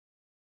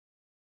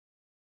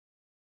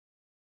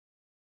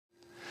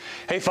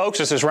Hey folks,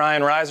 this is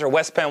Ryan Reiser,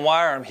 West Penn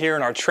Wire. I'm here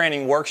in our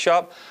training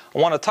workshop. I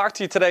want to talk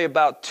to you today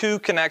about two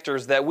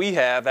connectors that we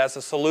have as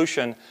a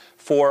solution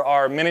for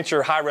our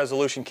miniature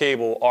high-resolution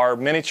cable, our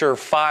miniature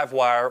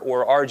 5-wire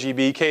or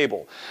RGB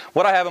cable.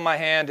 What I have in my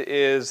hand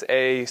is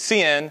a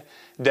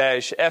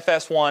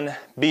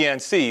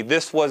CN-FS1BNC.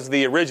 This was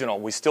the original.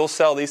 We still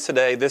sell these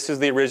today. This is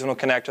the original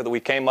connector that we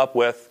came up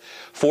with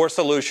for a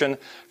solution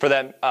for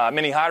that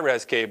mini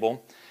high-res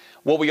cable.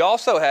 What we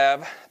also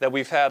have that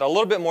we've had a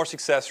little bit more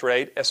success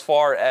rate as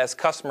far as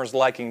customers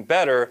liking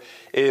better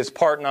is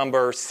part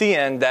number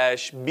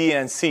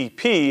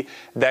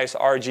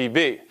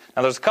CN-BNCP-RGB.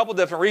 Now there's a couple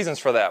different reasons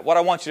for that. What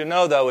I want you to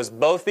know though is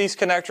both these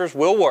connectors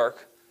will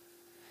work.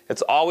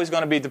 It's always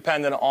going to be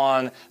dependent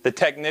on the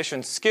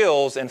technician's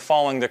skills in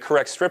following the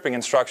correct stripping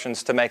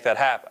instructions to make that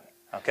happen.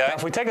 Okay? Now,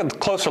 if we take a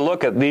closer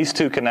look at these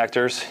two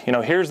connectors,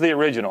 here's the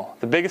original.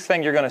 The biggest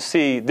thing you're going to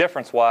see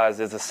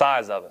difference-wise is the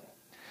size of it.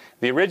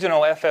 The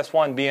original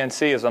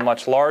FS1BNC is a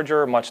much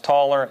larger, much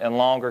taller, and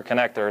longer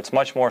connector. It's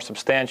much more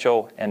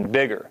substantial and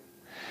bigger.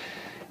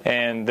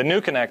 And the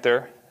new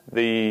connector,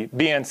 the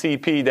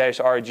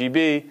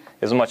BNCP-RGB,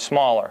 is much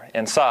smaller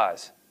in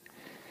size.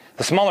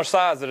 The smaller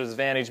size is an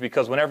advantage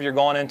because whenever you're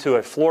going into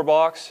a floor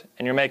box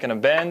and you're making a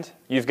bend,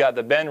 you've got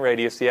the bend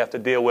radius you have to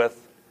deal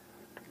with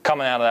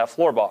coming out of that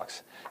floor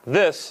box.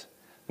 This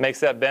makes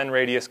that bend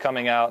radius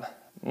coming out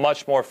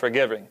much more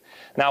forgiving.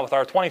 Now with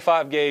our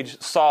 25 gauge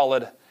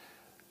solid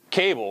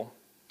cable,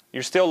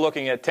 you're still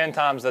looking at 10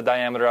 times the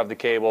diameter of the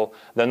cable,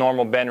 the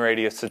normal bend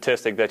radius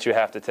statistic that you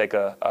have to take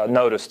a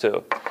notice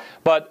to.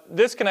 But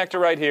this connector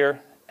right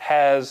here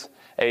has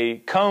a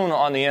cone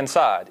on the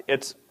inside.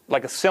 It's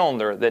like a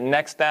cylinder that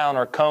necks down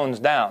or cones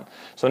down.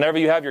 So whenever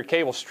you have your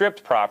cable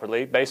stripped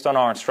properly, based on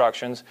our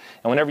instructions,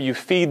 and whenever you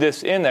feed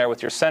this in there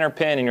with your center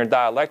pin and your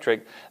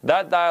dielectric,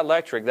 that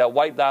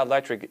white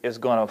dielectric is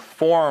going to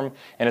form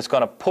and it's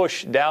going to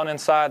push down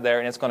inside there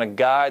and it's going to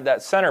guide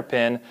that center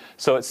pin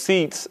so it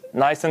seats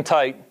nice and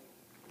tight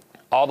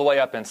all the way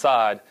up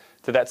inside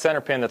to that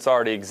center pin that's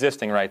already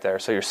existing right there.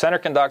 So your center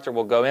conductor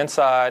will go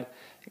inside,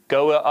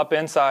 go up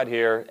inside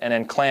here, and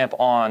then clamp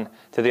on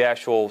to the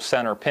actual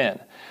center pin.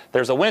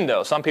 There's a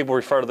window. Some people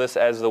refer to this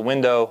as the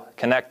window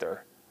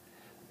connector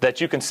that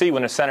you can see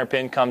when the center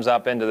pin comes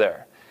up into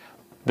there.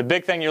 The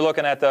big thing you're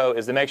looking at though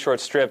is to make sure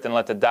it's stripped and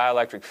let the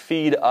dielectric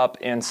feed up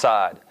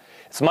inside.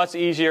 It's much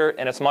easier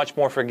and it's much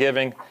more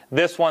forgiving.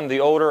 This one, the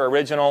older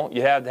original,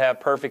 you have to have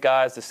perfect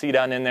eyes to see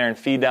down in there and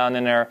feed down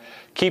in there.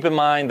 Keep in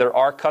mind there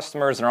are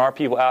customers and there are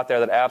people out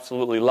there that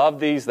absolutely love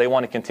these. They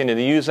want to continue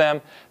to use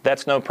them.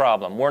 That's no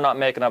problem. We're not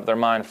making up their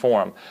mind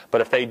for them.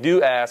 But if they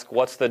do ask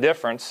what's the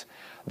difference,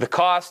 the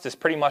cost is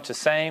pretty much the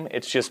same.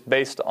 It's just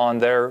based on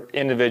their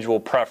individual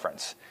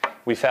preference.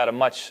 We've had a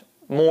much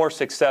more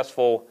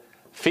successful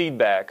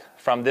feedback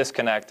from this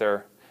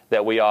connector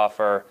that we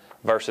offer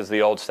versus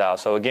the old style.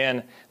 So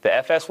again, the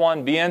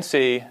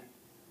FS1BNC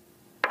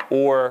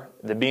or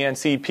the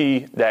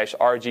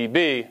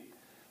BNCP-RGB,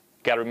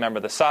 got to remember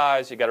the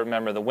size, you got to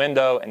remember the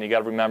window, and you got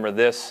to remember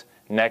this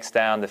next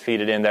down to feed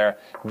it in there.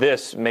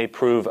 This may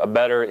prove a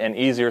better and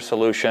easier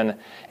solution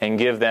and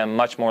give them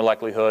much more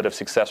likelihood of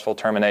successful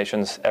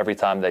terminations every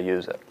time they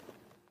use it.